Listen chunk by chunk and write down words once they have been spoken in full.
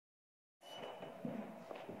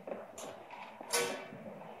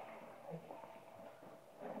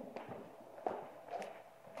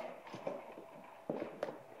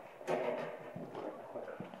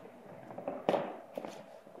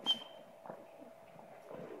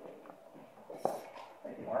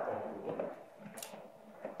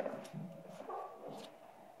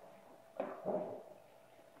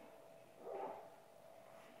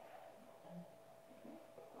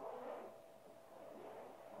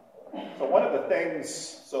So one of the things,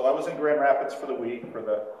 so I was in Grand Rapids for the week for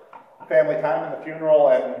the family time and the funeral,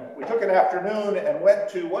 and we took an afternoon and went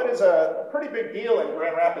to what is a pretty big deal in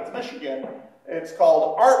Grand Rapids, Michigan. It's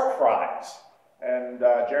called Art Prize. And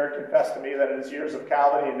Jared confessed to me that in his years of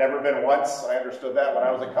Calvin, he'd never been once. I understood that when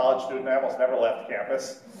I was a college student. I almost never left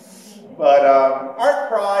campus. But Art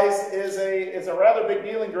Prize is a rather big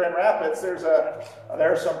deal in Grand Rapids. There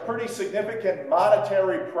are some pretty significant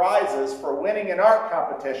monetary prizes for winning an art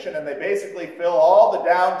competition, and they basically fill all the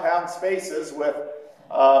downtown spaces with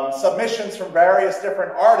submissions from various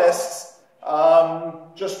different artists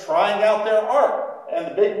just trying out their art. And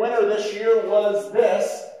the big winner this year was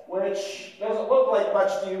this, which doesn't look like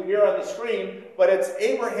much to you here on the screen, but it's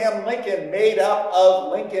Abraham Lincoln made up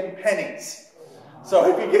of Lincoln pennies. So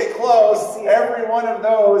if you get close, every one of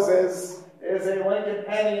those is a Lincoln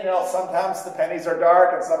penny. You know, sometimes the pennies are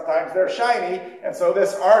dark and sometimes they're shiny. And so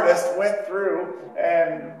this artist went through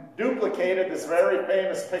and duplicated this very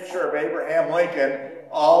famous picture of Abraham Lincoln,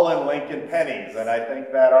 all in Lincoln pennies. And I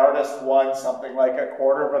think that artist won something like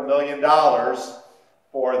 $250,000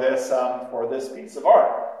 for this piece of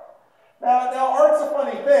art. Now, art's a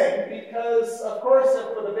funny thing because, of course,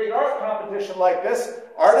 with a big art competition like this,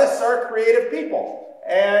 artists are creative people.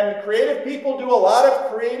 And creative people do a lot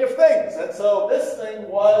of creative things. And so this thing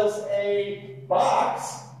was a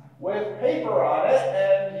box with paper on it,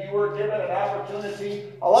 and you were given an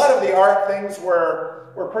opportunity. A lot of the art things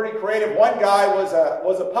were pretty creative. One guy was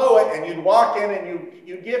a poet, and you'd walk in and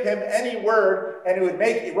you'd give him any word, and he would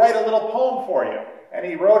write a little poem for you. And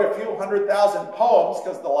he wrote a few 100,000 poems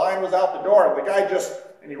because the line was out the door. And the guy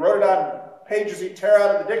he wrote it on pages he'd tear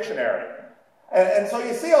out of the dictionary. And so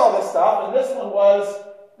you see all this stuff, and this one was,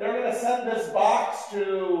 they're going to send this box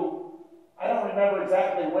to, I don't remember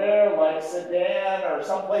exactly where, like Sudan or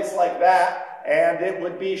someplace like that, and it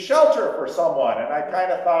would be shelter for someone. And I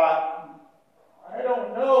kind of thought, I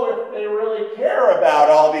don't know if they really care about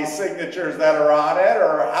all these signatures that are on it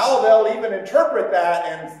or how they'll even interpret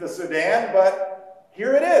that in the Sudan, but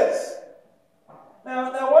here it is.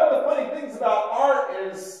 Now, one of the funny things about art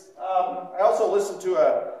is, I also listened to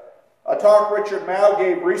a talk Richard Mao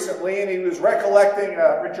gave recently, and he was recollecting,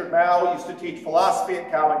 Richard Mao used to teach philosophy at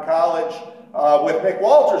Calvin College with Nick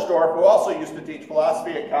Waltersdorf, who also used to teach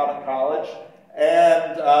philosophy at Calvin College.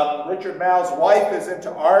 And Richard Mao's wife is into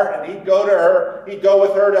art, and he'd go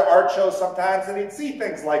with her to art shows sometimes, and he'd see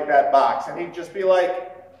things like that box, and he'd just be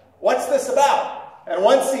like, what's this about? And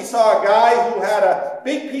once he saw a guy who had a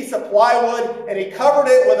big piece of plywood, and he covered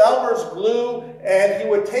it with Elmer's glue, and he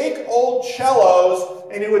would take old cellos,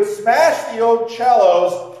 and he would smash the old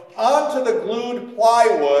cellos onto the glued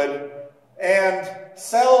plywood and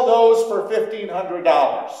sell those for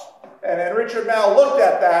 $1,500. And Richard Mao looked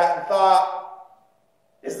at that and thought,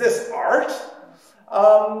 is this art?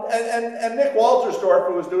 And Nick Waltersdorf,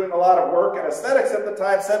 who was doing a lot of work in aesthetics at the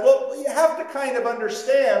time, said, well, you have to kind of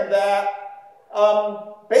understand that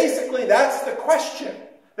basically that's the question,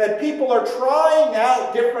 that people are trying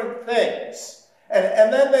out different things.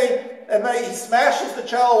 And then he smashes the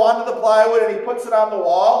cello onto the plywood and he puts it on the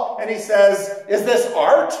wall and he says, is this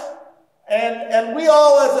art? And we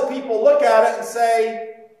all as a people look at it and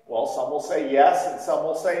say, well, some will say yes and some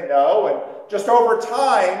will say no. And just over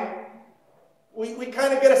time, we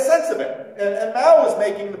kind of get a sense of it. And Mao was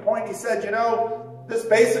making the point, he said, you know, this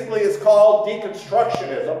basically is called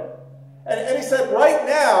deconstructionism. And he said, right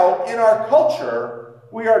now, in our culture,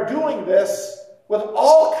 we are doing this with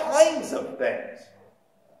all kinds of things.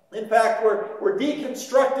 In fact, we're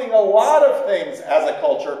deconstructing a lot of things as a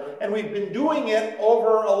culture, and we've been doing it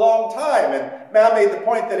over a long time. And Mao made the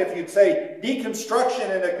point that if you'd say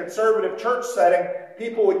deconstruction in a conservative church setting,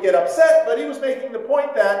 people would get upset, but he was making the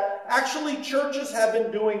point that actually churches have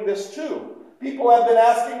been doing this too. People have been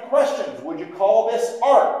asking questions. Would you call this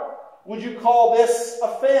art? Would you call this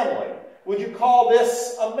a family? Would you call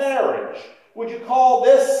this a marriage? Would you call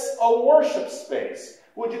this a worship space?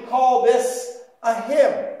 Would you call this a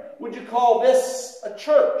hymn? Would you call this a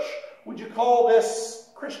church? Would you call this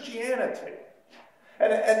Christianity?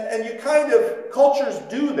 And you kind of, cultures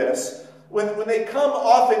do this when they come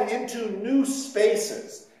often into new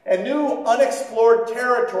spaces and new unexplored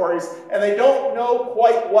territories, and they don't know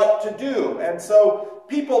quite what to do. And so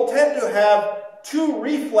people tend to have two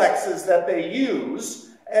reflexes that they use,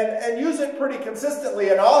 and use it pretty consistently,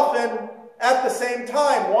 and often at the same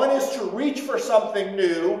time. One is to reach for something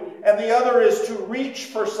new, and the other is to reach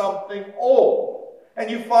for something old. And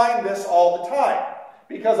you find this all the time.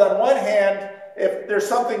 Because on one hand, if there's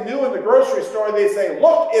something new in the grocery store, they say,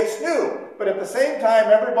 look, it's new. But at the same time,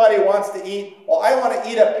 everybody wants to eat, well, I want to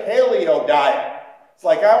eat a paleo diet. It's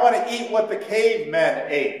like, I want to eat what the cavemen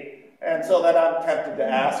ate. And so then I'm tempted to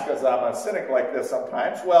ask, because I'm a cynic like this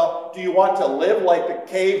sometimes, well, do you want to live like the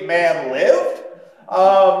caveman lived?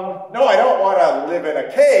 No, I don't want to live in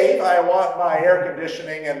a cave. I want my air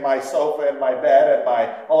conditioning and my sofa and my bed and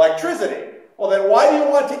my electricity. Well, then why do you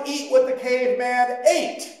want to eat what the caveman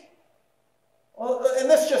ate? Well, and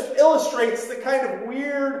this just illustrates the kind of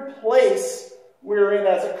weird place we're in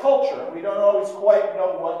as a culture. We don't always quite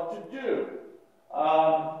know what to do.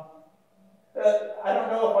 I don't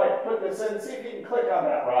know if I put this in. See if you can click on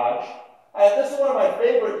that, Raj. This is one of my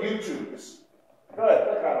favorite YouTubes. Go ahead,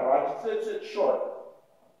 click on it, Raj. It's short.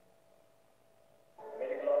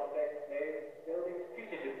 Medical architects say buildings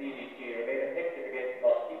treated with DDT remain effective against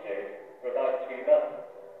mosquitoes for about 3 months.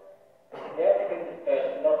 The applicant is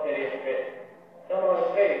person not very impressed. Some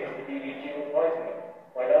are afraid that the DDT will poison them,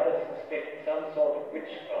 while others suspect some sort of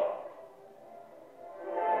witchcraft.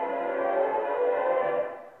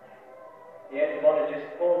 The entomologist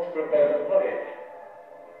calls for a bowl of porridge.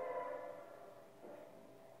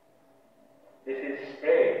 This is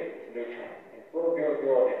spray solution in full view of the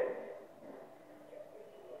audience.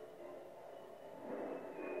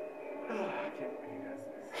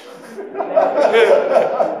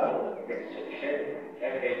 Mixture of sherry and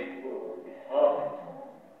contaminated food is harmless.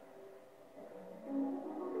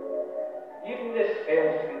 Even this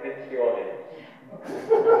fails to convince the audience.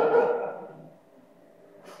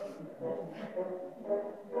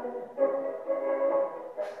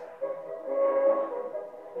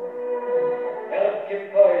 Alan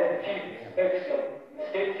Kipcoy is the chief spokesman. He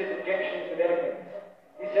states his objections with eloquence.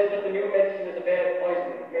 He says that the new medicine is a bad poison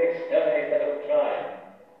that may exterminate the whole tribe.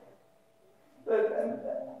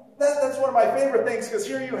 That's one of my favorite things, because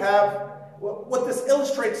here you have what this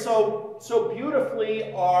illustrates so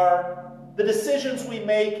beautifully are the decisions we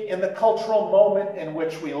make in the cultural moment in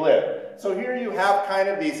which we live. So here you have kind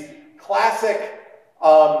of these classic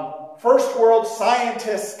first world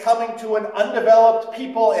scientists coming to an undeveloped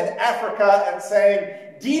people in Africa and saying,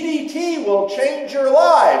 DDT will change your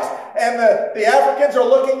lives. And the Africans are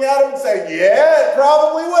looking at them and saying, yeah, it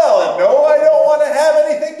probably will. And no, I don't want to have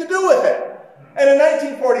anything to do with it. And in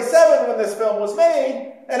 1947, when this film was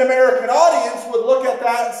made, an American audience would look at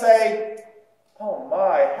that and say, oh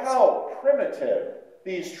my, how primitive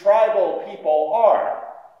these tribal people are.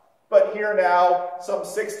 But here now, some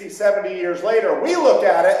 60, 70 years later, we look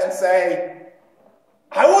at it and say,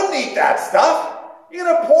 I wouldn't eat that stuff. You're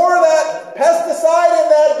going to pour that pesticide in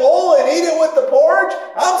that bowl and eat it with the porridge?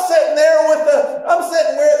 I'm sitting there with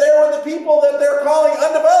the people that they're calling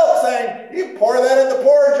undeveloped saying, you pour that in the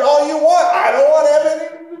porridge all you want. I don't want to have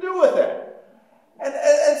anything to do with it.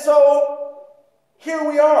 And so here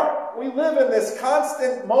we are. We live in this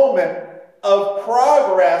constant moment of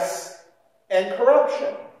progress and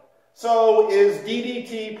corruption. So is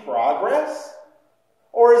DDT progress?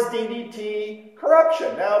 Or is DDT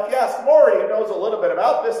corruption? Now, if you ask Maury, who knows a little bit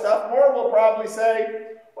about this stuff, Maury will probably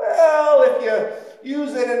say, well, if you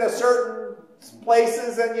use it in a certain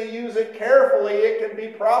places and you use it carefully, it can be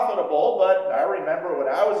profitable. But I remember when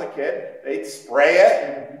I was a kid, they'd spray it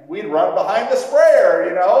and we'd run behind the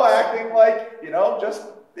sprayer, acting like, and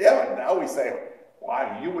now we say,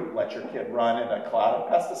 why, you wouldn't let your kid run in a cloud of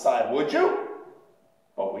pesticide, would you?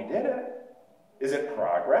 But we did it. Is it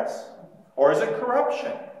progress? Or is it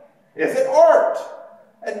corruption? Is it art?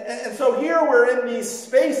 And so here we're in these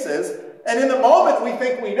spaces, and in the moment we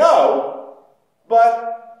think we know,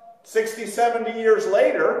 but 60, 70 years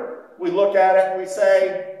later, we look at it and we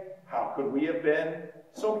say, how could we have been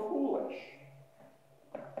so foolish?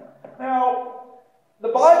 Now, the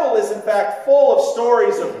Bible is in fact full of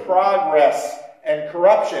stories of progress and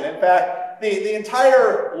corruption. In fact, the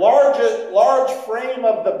entire large frame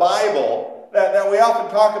of the Bible that we often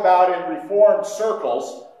talk about in Reformed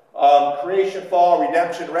circles, creation, fall,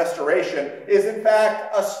 redemption, restoration, is in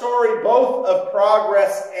fact a story both of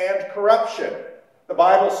progress and corruption. The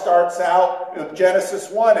Bible starts out with Genesis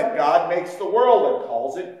 1, and God makes the world and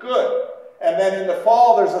calls it good. And then in the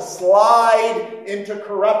fall, there's a slide into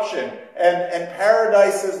corruption, and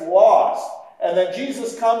paradise is lost. And then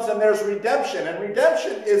Jesus comes and there's redemption. And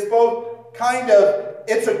redemption is both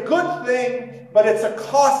it's a good thing, but it's a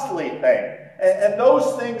costly thing. And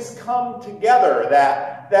those things come together,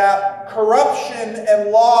 that corruption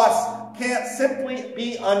and loss can't simply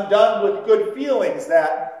be undone with good feelings,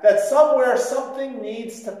 that somewhere something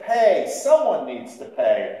needs to pay, someone needs to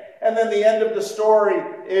pay. And then the end of the story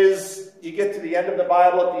is, you get to the end of the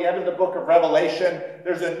Bible, at the end of the book of Revelation,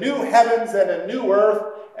 there's a new heavens and a new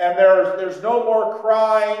earth, and there's no more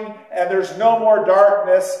crying, and there's no more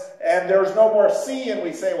darkness, and there's no more sea. And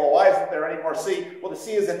we say, well, why isn't there any more sea? Well, the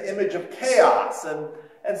sea is an image of chaos.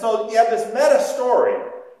 And so you have this meta story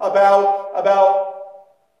about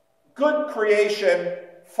good creation,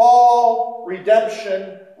 fall,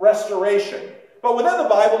 redemption, restoration. But within the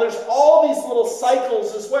Bible, there's all these little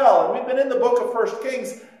cycles as well. And we've been in the book of 1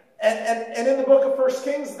 Kings. And in the book of 1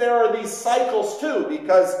 Kings, there are these cycles too,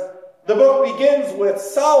 because the book begins with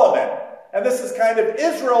Solomon. And this is kind of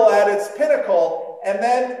Israel at its pinnacle. And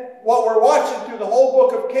then what we're watching through the whole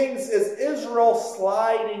book of Kings is Israel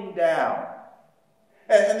sliding down.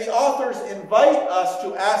 And the authors invite us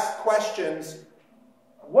to ask questions.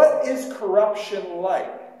 What is corruption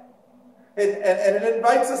like? And it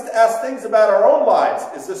invites us to ask things about our own lives.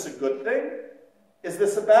 Is this a good thing? Is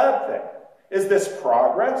this a bad thing? Is this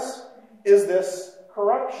progress? Is this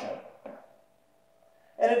corruption?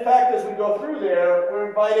 And in fact, as we go through there, we're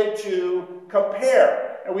invited to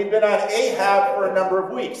compare. And we've been on Ahab for a number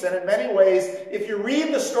of weeks. And in many ways, if you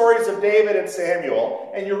read the stories of David and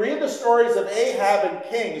Samuel, and you read the stories of Ahab and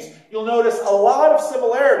Kings, you'll notice a lot of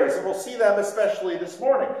similarities. And we'll see them especially this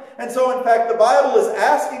morning. And so, in fact, the Bible is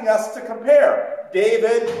asking us to compare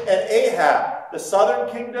David and Ahab, the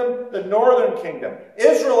southern kingdom, the northern kingdom,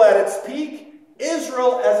 Israel at its peak,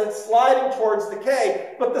 Israel as it's sliding towards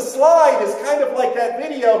decay. But the slide is kind of like that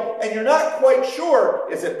video, and you're not quite sure,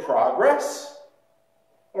 is it progress?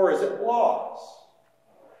 Or is it loss?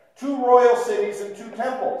 2 royal cities and 2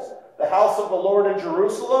 temples. The house of the Lord in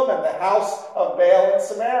Jerusalem and the house of Baal in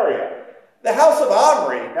Samaria. The house of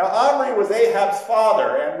Omri. Now Omri was Ahab's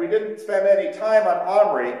father, and we didn't spend any time on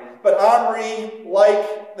Omri. But Omri,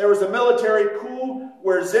 there was a military coup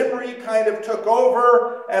where Zimri kind of took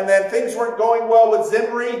over, and then things weren't going well with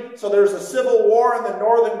Zimri, so there's a civil war in the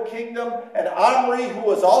northern kingdom, and Omri, who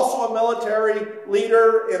was also a military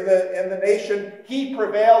leader in the nation, he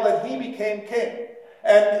prevailed and he became king.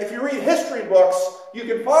 And if you read history books, you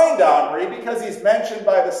can find Omri because he's mentioned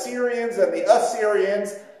by the Syrians and the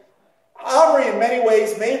Assyrians. Omri, in many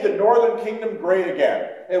ways, made the northern kingdom great again.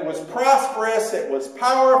 It was prosperous, it was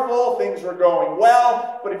powerful, things were going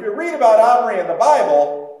well. But if you read about Omri in the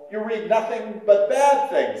Bible, you read nothing but bad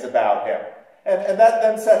things about him. And that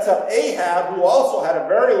then sets up Ahab, who also had a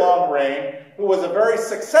very long reign, who was a very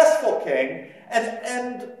successful king.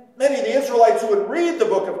 And many of the Israelites who would read the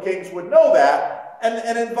book of Kings would know that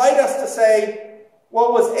and invite us to say,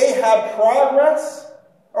 well, was Ahab progress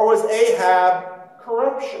or was Ahab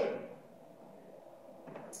corruption?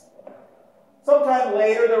 Sometime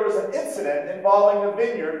later, there was an incident involving a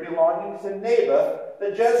vineyard belonging to Naboth,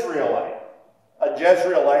 the Jezreelite. A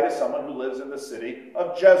Jezreelite is someone who lives in the city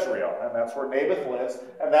of Jezreel, and that's where Naboth lives,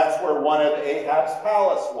 and that's where one of Ahab's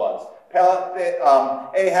palace was.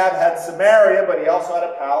 Ahab had Samaria, but he also had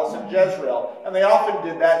a palace in Jezreel, and they often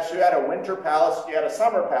did that. She had a winter palace, she had a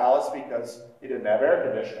summer palace, because he didn't have air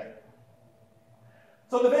conditioning.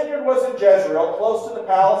 So the vineyard was in Jezreel, close to the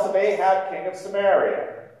palace of Ahab, king of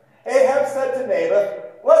Samaria. Ahab said to Naboth,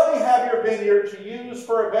 "Let me have your vineyard to use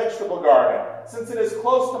for a vegetable garden, since it is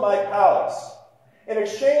close to my palace. In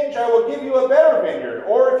exchange, I will give you a better vineyard,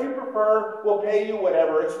 or if you prefer, will pay you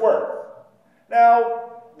whatever it's worth." Now,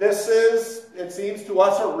 this is, it seems to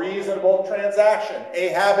us, a reasonable transaction.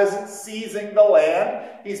 Ahab isn't seizing the land.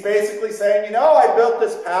 He's basically saying, I built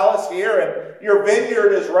this palace here, and your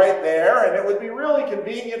vineyard is right there, and it would be really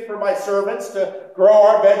convenient for my servants to grow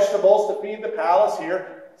our vegetables to feed the palace here.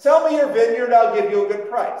 Sell me your vineyard, I'll give you a good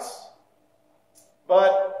price.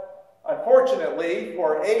 But unfortunately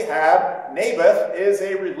for Ahab, Naboth is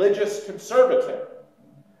a religious conservative.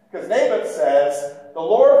 Because Naboth says, "The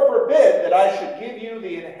Lord forbid that I should give you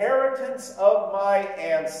the inheritance of my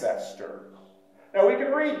ancestors." Now we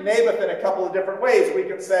can read Naboth in a couple of different ways. We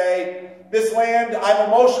can say, this land, I'm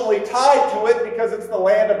emotionally tied to it because it's the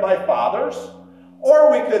land of my fathers.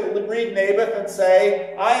 Or we could read Naboth and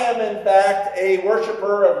say, I am in fact a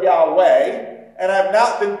worshiper of Yahweh, and I've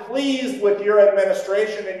not been pleased with your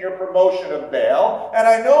administration and your promotion of Baal, and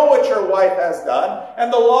I know what your wife has done,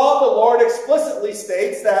 and the law of the Lord explicitly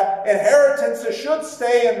states that inheritances should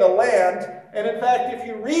stay in the land. And in fact, if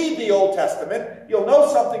you read the Old Testament, you'll know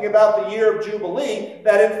something about the year of Jubilee,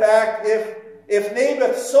 that in fact, if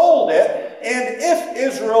Naboth sold it, and if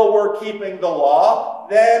Israel were keeping the law,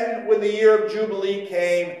 then when the year of Jubilee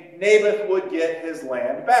came, Naboth would get his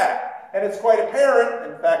land back. And it's quite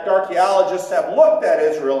apparent, in fact, archaeologists have looked at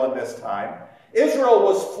Israel in this time. Israel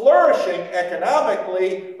was flourishing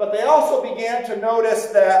economically, but they also began to notice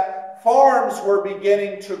that farms were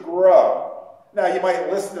beginning to grow. Now, you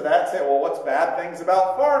might listen to that and say, well, what's bad things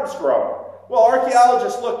about farms growing? Well,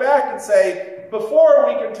 archaeologists look back and say, before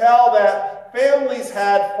we can tell that families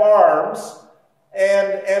had farms,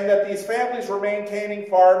 and that these families were maintaining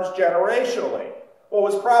farms generationally. What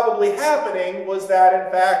was probably happening was that,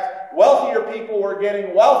 in fact, wealthier people were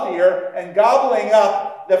getting wealthier and gobbling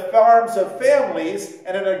up the farms of families,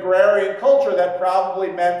 and an agrarian culture that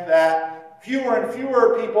probably meant that fewer and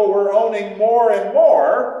fewer people were owning more and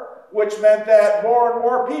more, which meant that more and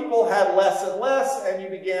more people had less and less, and you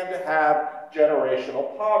began to have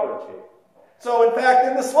generational poverty. So in fact,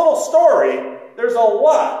 in this little story, there's a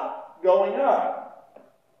lot going on.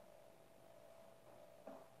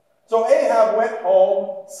 So Ahab went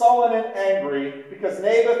home, sullen and angry, because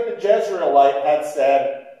Naboth the Jezreelite had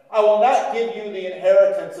said, I will not give you the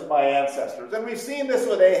inheritance of my ancestors. And we've seen this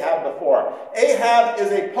with Ahab before. Ahab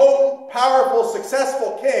is a potent, powerful,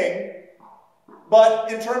 successful king,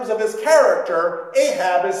 but in terms of his character,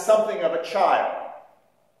 Ahab is something of a child.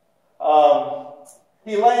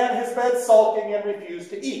 He lay on his bed sulking and refused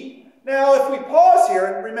to eat. Now, if we pause here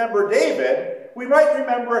and remember David, we might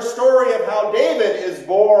remember a story of how David is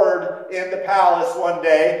bored in the palace one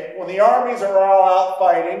day when the armies are all out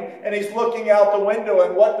fighting, and he's looking out the window,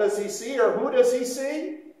 and what does he see, or who does he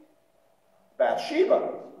see?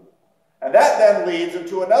 Bathsheba. And that then leads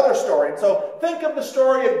into another story. And so think of the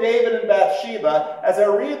story of David and Bathsheba as I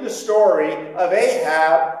read the story of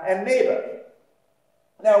Ahab and Naboth.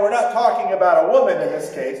 Now, we're not talking about a woman in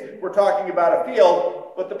this case. We're talking about a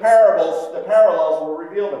field, but the parallels will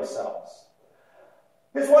reveal themselves.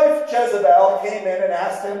 His wife Jezebel came in and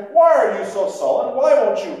asked him, why are you so sullen? Why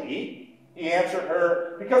won't you eat? He answered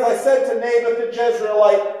her, because I said to Naboth the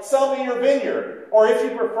Jezreelite, sell me your vineyard, or if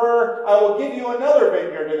you prefer, I will give you another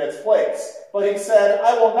vineyard in its place. But he said,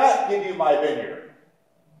 I will not give you my vineyard.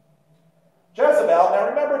 Jezebel, now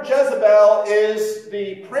remember, Jezebel is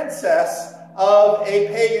the princess of a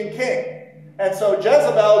pagan king. And so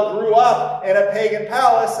Jezebel grew up in a pagan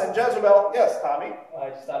palace, and Jezebel, yes, Tommy? Well, I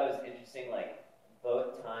just thought it was interesting, like,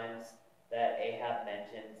 both times that Ahab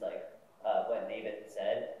mentions, like, what Naboth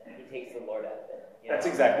said, he takes the Lord out of it. That's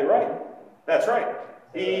exactly right. That's right.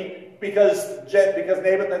 Because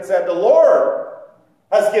Naboth had said, the Lord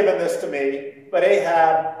has given this to me, but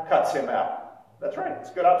Ahab cuts him out. That's right.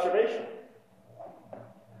 It's a good observation.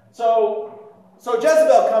 So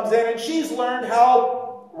Jezebel comes in, and she's learned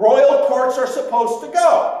how royal courts are supposed to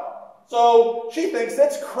go. So she thinks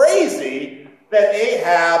it's crazy that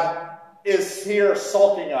Ahab is here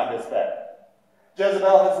sulking on his bed.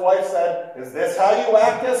 Jezebel, his wife, said, is this how you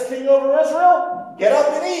act as king over Israel? Get up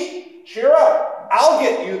and eat. Cheer up. I'll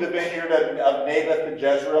get you the vineyard of Naboth the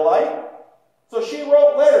Jezreelite. So she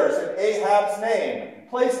wrote letters in Ahab's name,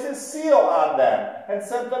 placed his seal on them, and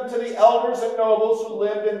sent them to the elders and nobles who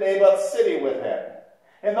lived in Naboth's city with him.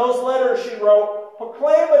 In those letters she wrote,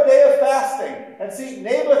 proclaim a day of fasting, and seat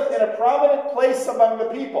Naboth in a prominent place among the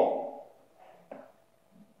people.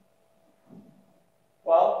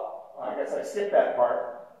 Well, I guess I skipped that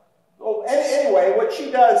part. Oh, anyway, what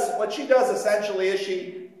she does essentially is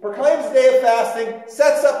she proclaims a day of fasting,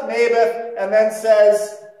 sets up Naboth, and then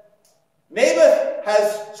says, Naboth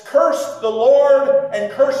has cursed the Lord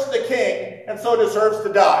and cursed the king, and so deserves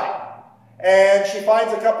to die. And she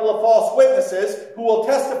finds a couple of false witnesses who will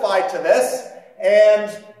testify to this,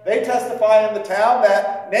 and they testify in the town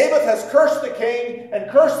that Naboth has cursed the king and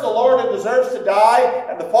cursed the Lord and deserves to die,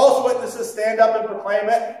 and the false witnesses stand up and proclaim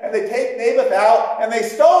it, and they take Naboth out, and they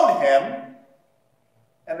stone him,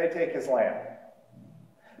 and they take his land.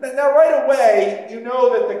 Now, right away, you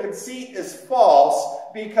know that the conceit is false,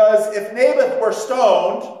 because if Naboth were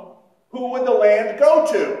stoned, who would the land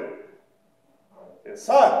go to? His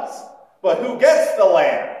sons. But who gets the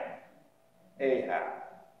land? Ahab.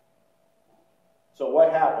 So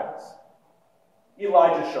what happens?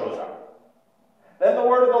 Elijah shows up. Then the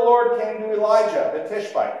word of the Lord came to Elijah, the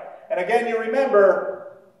Tishbite. And again, you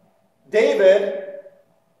remember, David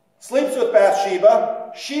sleeps with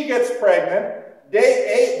Bathsheba. She gets pregnant.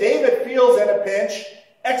 David feels in a pinch,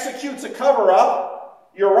 executes a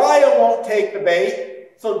cover-up. Uriah won't take the bait.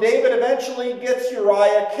 So David eventually gets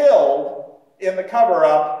Uriah killed in the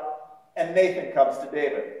cover-up, and Nathan comes to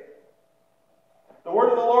David. The word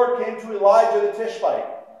of the Lord came to Elijah the Tishbite.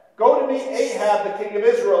 Go to meet Ahab, the king of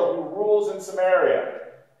Israel, who rules in Samaria.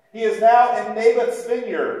 He is now in Naboth's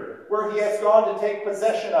vineyard, where he has gone to take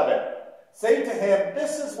possession of it. Say to him,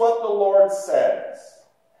 this is what the Lord says.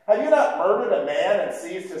 Have you not murdered a man and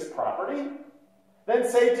seized his property? Then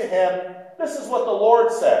say to him, this is what the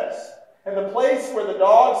Lord says. In the place where the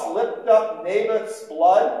dogs licked up Naboth's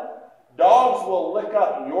blood, dogs will lick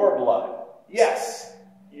up your blood. Yes,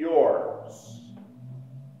 yours.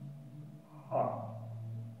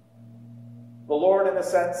 The Lord, in a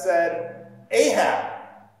sense, said, Ahab,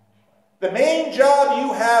 the main job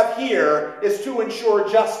you have here is to ensure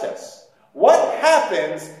justice. What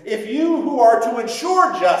happens if you who are to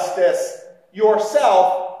ensure justice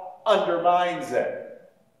yourself undermines it.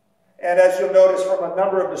 And as you'll notice from a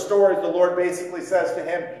number of the stories, the Lord basically says to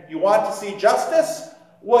him, you want to see justice?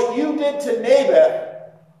 What you did to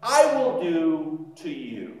Naboth, I will do to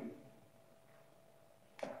you.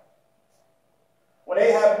 When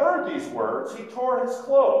Ahab heard these words, he tore his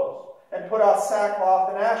clothes and put out sackcloth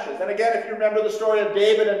and ashes. And again, if you remember the story of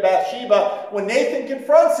David and Bathsheba, when Nathan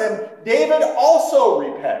confronts him, David also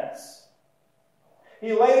repents.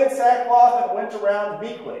 He lay in sackcloth and went around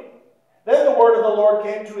meekly. Then the word of the Lord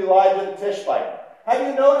came to Elijah the Tishbite. Have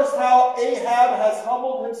you noticed how Ahab has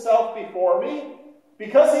humbled himself before me?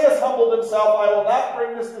 Because he has humbled himself, I will not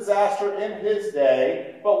bring this disaster in his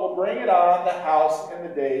day, but will bring it on the house in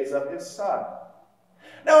the days of his son.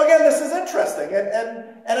 Now again, this is interesting,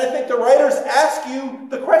 and I think the writers ask you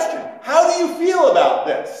the question, how do you feel about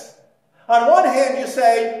this? On one hand, you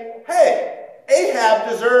say, hey, Ahab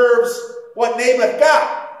deserves what Naboth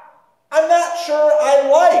got. I'm not sure I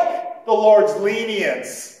like the Lord's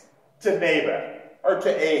lenience to Naboth, or to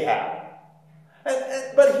Ahab.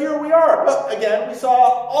 But here we are. But again, we saw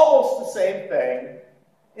almost the same thing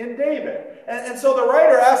in David. And so the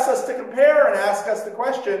writer asks us to compare and ask us the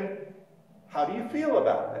question, how do you feel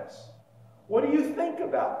about this? What do you think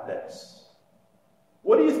about this?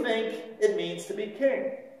 What do you think it means to be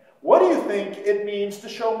king? What do you think it means to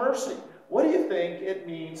show mercy? What do you think it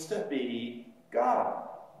means to be God?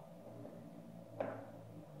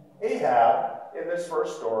 Ahab, in this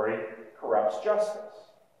first story, corrupts justice.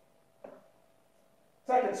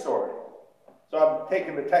 Second story. So I'm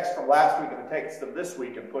taking the text from last week and the text of this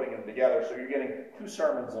week and putting them together, so you're getting two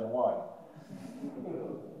sermons in one.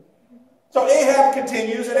 So Ahab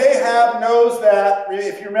continues, and Ahab knows that,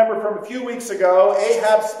 if you remember from a few weeks ago,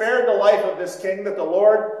 Ahab spared the life of this king that the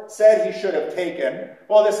Lord said he should have taken.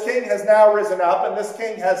 Well, this king has now risen up, and this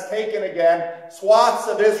king has taken again swaths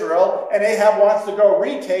of Israel, and Ahab wants to go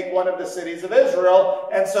retake one of the cities of Israel.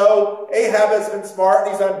 And so Ahab has been smart,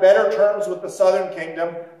 and he's on better terms with the southern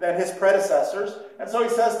kingdom than his predecessors. And so he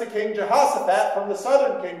says to King Jehoshaphat from the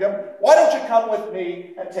southern kingdom, why don't you come with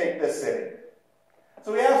me and take this city?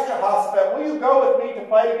 So he asked Jehoshaphat, will you go with me to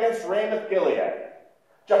fight against Ramoth Gilead?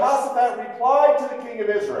 Jehoshaphat replied to the king of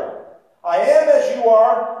Israel, I am as you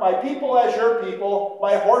are, my people as your people,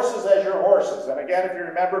 my horses as your horses. And again, if you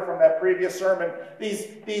remember from that previous sermon,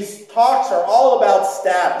 these talks are all about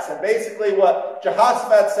status. And basically what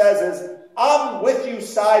Jehoshaphat says is, I'm with you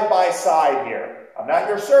side by side here. I'm not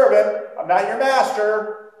your servant, I'm not your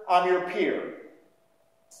master, I'm your peer.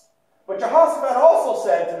 But Jehoshaphat also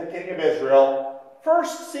said to the king of Israel,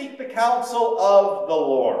 first seek the counsel of the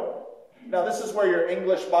Lord. Now this is where your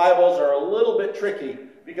English Bibles are a little bit tricky,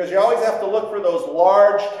 because you always have to look for those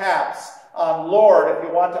large caps on Lord if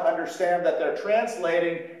you want to understand that they're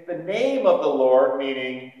translating the name of the Lord,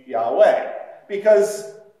 meaning Yahweh.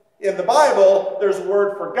 Because in the Bible, there's a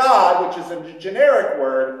word for God, which is a generic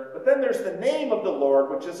word, but then there's the name of the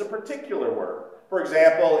Lord, which is a particular word. For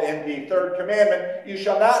example, in the third commandment, you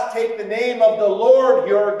shall not take the name of the Lord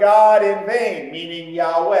your God in vain, meaning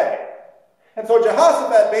Yahweh. And so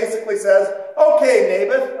Jehoshaphat basically says, okay,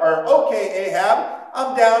 Naboth, or okay, Ahab,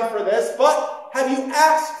 I'm down for this, but have you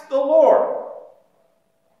asked the Lord?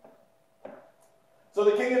 So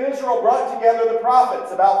the king of Israel brought together the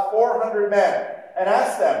prophets, about 400 men, and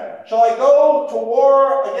asked them, shall I go to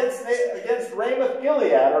war against Ramoth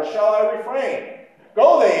Gilead, or shall I refrain?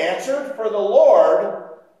 Go, they answered, for the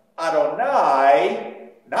Lord,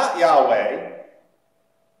 Adonai, not Yahweh,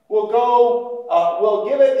 will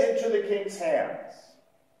give it into the king's hands.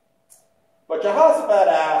 But Jehoshaphat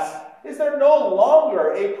asked, is there no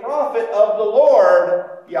longer a prophet of the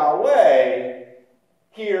Lord, Yahweh,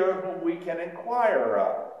 here whom we can inquire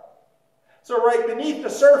of? So right beneath the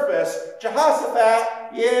surface,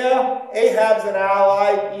 Jehoshaphat, yeah, Ahab's an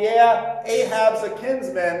ally, yeah, Ahab's a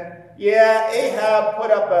kinsman, yeah, Ahab put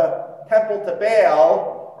up a temple to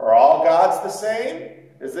Baal. Are all gods the same?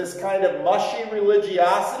 Is this kind of mushy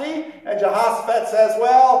religiosity? And Jehoshaphat says,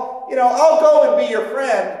 well, I'll go and be your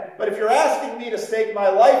friend, but if you're asking me to stake my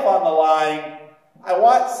life on the line, I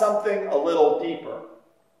want something a little deeper.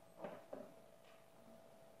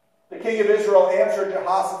 The king of Israel answered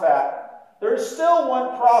Jehoshaphat, there is still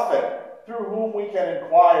one prophet through whom we can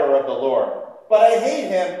inquire of the Lord. But I hate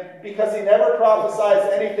him because he never prophesies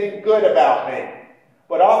anything good about me,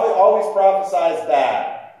 but always prophesies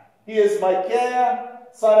bad. He is Micaiah,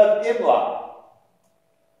 son of Imlah.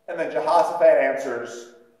 And then Jehoshaphat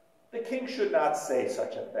answers, the king should not say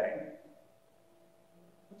such a thing.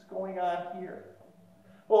 What's going on here?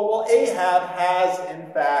 Well, Ahab has,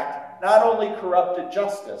 in fact, not only corrupted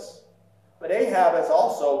justice, but Ahab has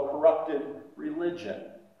also corrupted religion.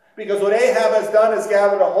 Because what Ahab has done is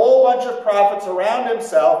gathered a whole bunch of prophets around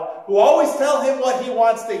himself who always tell him what he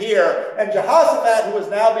wants to hear. And Jehoshaphat, who is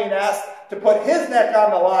now being asked to put his neck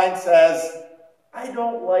on the line, says, I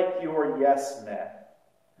don't like your yes men.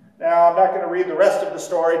 Now, I'm not going to read the rest of the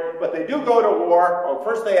story, but they do go to war. Well,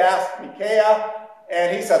 first they ask Micaiah,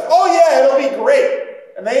 and he says, oh yeah, it'll be great.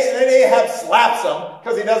 And then Ahab slaps him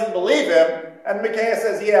because he doesn't believe him. And Micaiah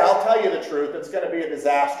says, yeah, I'll tell you the truth. It's going to be a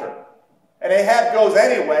disaster. And Ahab goes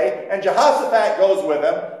anyway, and Jehoshaphat goes with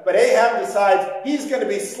him. But Ahab decides he's going to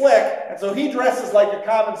be slick, and so he dresses like a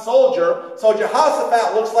common soldier. So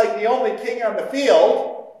Jehoshaphat looks like the only king on the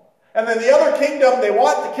field. And then the other kingdom, they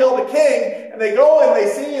want to kill the king, and they go and they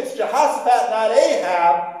see it's Jehoshaphat, not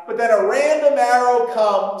Ahab. But then a random arrow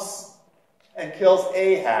comes and kills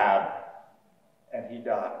Ahab, and he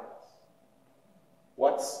dies.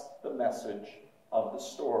 What's the message of the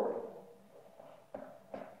story?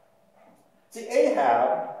 See,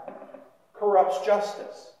 Ahab corrupts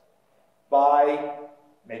justice by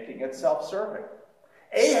making it self-serving.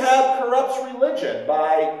 Ahab corrupts religion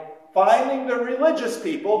by finding the religious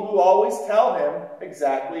people who always tell him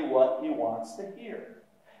exactly what he wants to hear.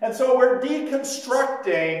 And so we're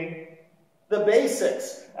deconstructing the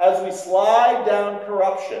basics as we slide down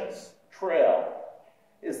corruption's trail.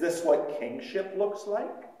 Is this what kingship looks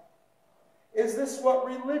like? Is this what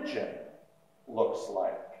religion looks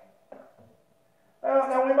like?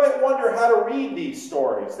 Now we might wonder how to read these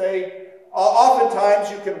stories.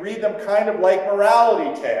 Oftentimes you can read them kind of like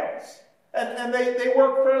morality tales. And they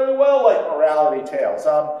work fairly well like morality tales.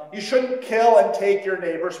 You shouldn't kill and take your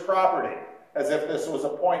neighbor's property, as if this was a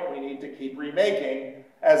point we need to keep remaking,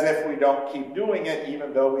 as if we don't keep doing it,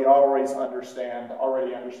 even though we already understand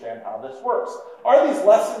how this works. Are these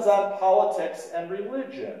lessons on politics and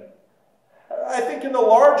religion? I think in the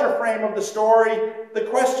larger frame of the story, the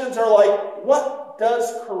questions are like, what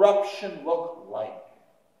does corruption look like?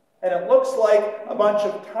 And it looks like a bunch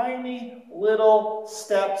of tiny little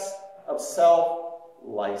steps of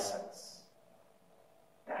self-license.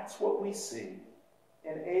 That's what we see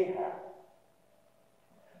in Ahab.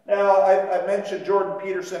 Now, I've mentioned Jordan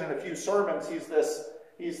Peterson in a few sermons. He's this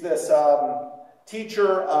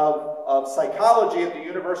teacher of psychology at the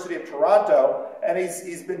University of Toronto, and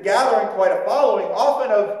he's been gathering quite a following,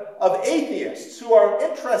 often of atheists who are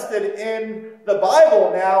interested in the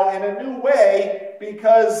Bible now in a new way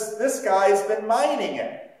because this guy's been mining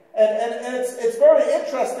it. And it's very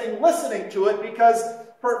interesting listening to it because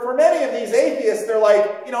for many of these atheists, they're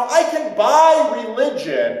like, I can buy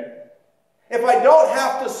religion if I don't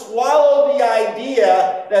have to swallow the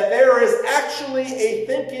idea that there is actually a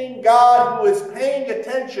thinking God who is paying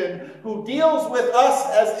attention, who deals with us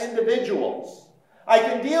as individuals. I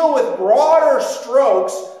can deal with broader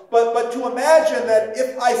strokes, but to imagine that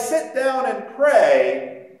if I sit down and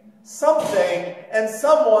pray, something and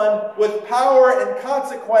someone with power and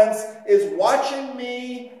consequence is watching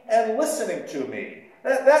me and listening to me.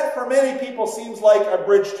 That for many people seems like a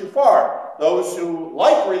bridge too far. Those who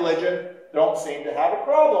like religion don't seem to have a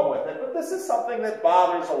problem with it, but this is something that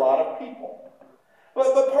bothers a lot of people.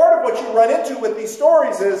 But part of what you run into with these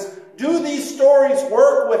stories is, do these stories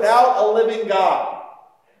work without a living God?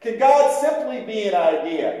 Can God simply be an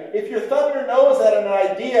idea? If you thumb your nose at an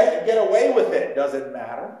idea and get away with it, does it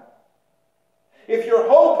matter? If your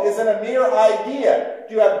hope is in a mere idea,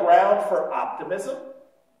 do you have ground for optimism?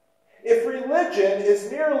 If religion is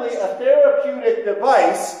merely a therapeutic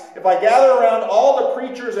device, if I gather around all the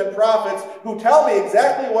preachers and prophets who tell me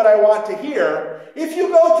exactly what I want to hear, if you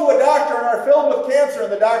go to a doctor and are filled with cancer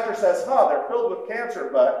and the doctor says, they're filled with cancer,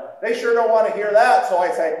 but they sure don't want to hear that, so I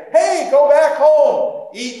say, hey, go back home,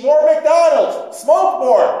 eat more McDonald's, smoke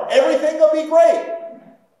more, everything will be great.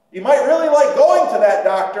 You might really like going to that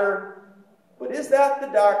doctor, but is that the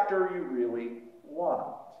doctor you really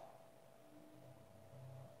want?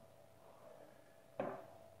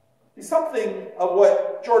 Something of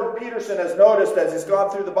what Jordan Peterson has noticed as he's gone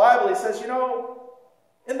through the Bible, he says,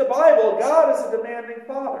 in the Bible, God is a demanding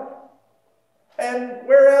father. And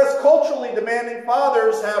whereas culturally demanding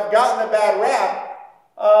fathers have gotten a bad rap,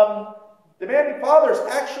 demanding fathers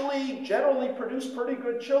actually generally produce pretty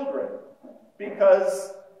good children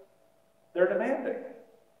because they're demanding.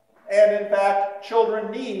 And in fact, children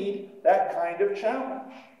need that kind of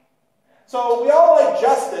challenge. So we all like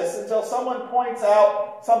justice until someone points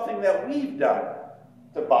out something that we've done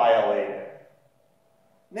to violate it.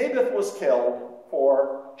 Naboth was killed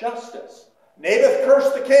for justice. Naboth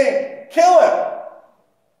cursed the king. Kill him!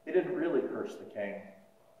 He didn't really curse the king.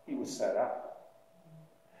 He was set up.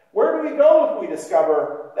 Where do we go if we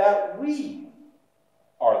discover that we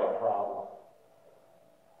are the problem?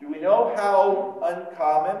 Do we know how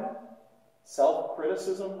uncommon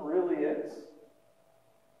self-criticism really is?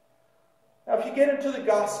 Now, if you get into the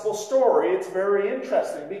gospel story, it's very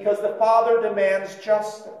interesting because the father demands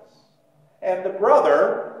justice. And the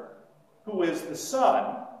brother, who is the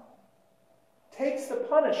son, takes the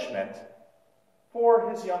punishment for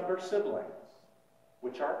his younger siblings,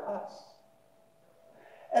 which are us.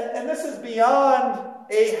 And this is beyond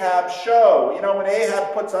Ahab's show. You know, when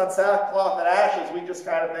Ahab puts on sackcloth and ashes, we just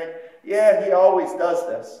kind of think, yeah, he always does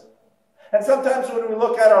this. And sometimes when we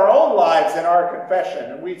look at our own lives in our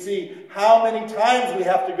confession, and we see how many times we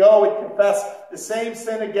have to go and confess the same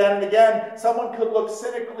sin again and again, someone could look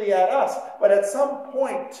cynically at us. But at some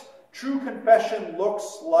point, true confession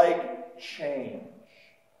looks like change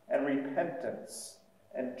and repentance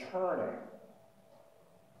and turning.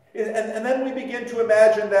 And then we begin to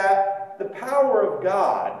imagine that the power of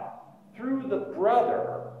God through the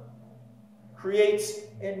brother creates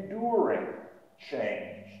enduring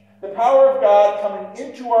change. The power of God coming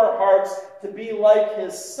into our hearts to be like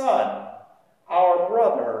his son, our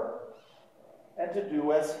brother, and to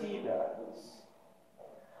do as he does.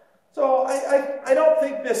 So I don't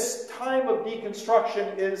think this time of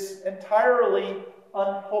deconstruction is entirely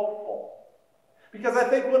unhopeful. Because I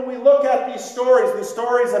think when we look at these stories, the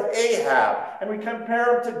stories of Ahab, and we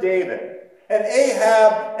compare them to David, and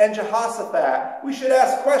Ahab and Jehoshaphat, we should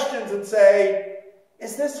ask questions and say,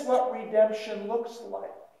 is this what redemption looks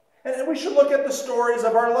like? And we should look at the stories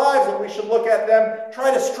of our lives, and we should look at them,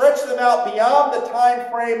 try to stretch them out beyond the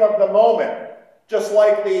time frame of the moment. Just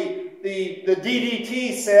like the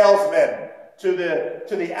DDT salesman to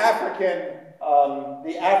the African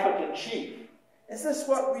chief. Is this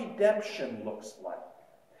what redemption looks like?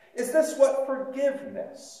 Is this what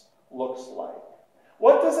forgiveness looks like?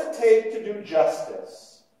 What does it take to do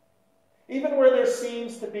justice, even where there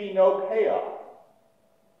seems to be no payoff,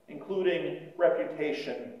 including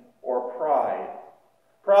reputation or pride?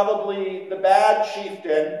 Probably the bad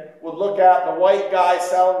chieftain would look at the white guy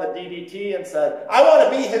selling the DDT and said, I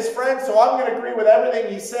want to be his friend, so I'm going to agree with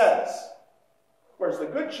everything he says. Whereas the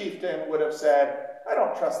good chieftain would have said, I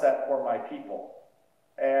don't trust that for my people.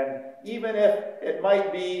 And even if it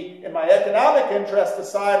might be in my economic interest to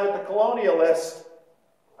side with the colonialist,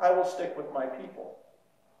 I will stick with my people.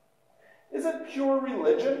 Is it pure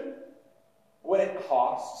religion when it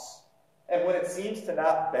costs and when it seems to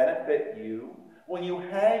not benefit you? When you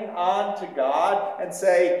hang on to God and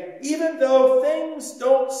say, even though things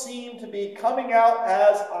don't seem to be coming out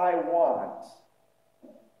as I want,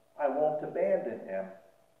 I won't abandon him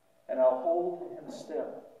and I'll hold him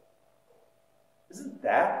still. Isn't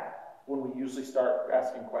that when we usually start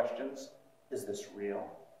asking questions? Is this real?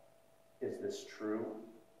 Is this true?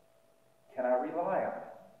 Can I rely on it?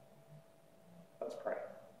 Let's pray.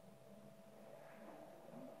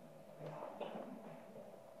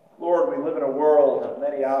 Lord, we live in a world of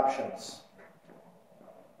many options.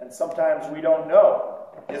 And sometimes we don't know.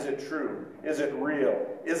 Is it true? Is it real?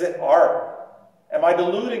 Is it art? Am I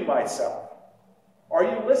deluding myself? Are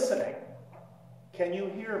you listening? Can you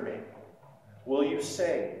hear me? Will you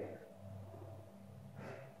save?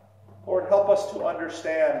 Lord, help us to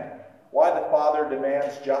understand why the Father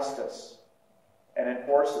demands justice and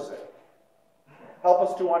enforces it. Help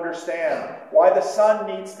us to understand why the Son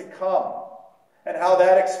needs to come and how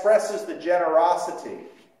that expresses the generosity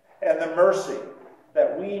and the mercy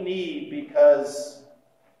that we need because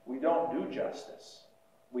we don't do justice.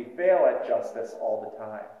 We fail at justice all the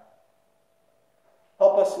time.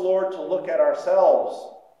 Help us, Lord, to look at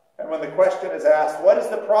ourselves. And when the question is asked, what is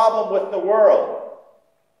the problem with the world?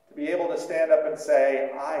 To be able to stand up and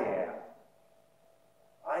say, I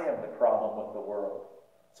am the problem with the world.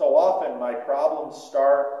 So often my problems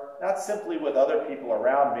start not simply with other people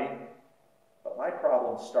around me, but my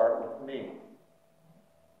problems start with me.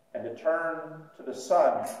 And to turn to the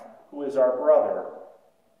Son, who is our brother,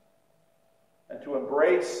 and to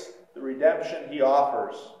embrace the redemption he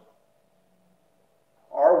offers,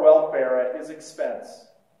 our welfare at his expense,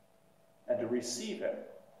 and to receive him,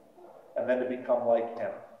 and then to become like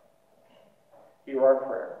him. Hear our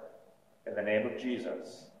prayer. In the name of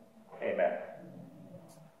Jesus, amen.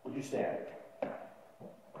 Would you stand?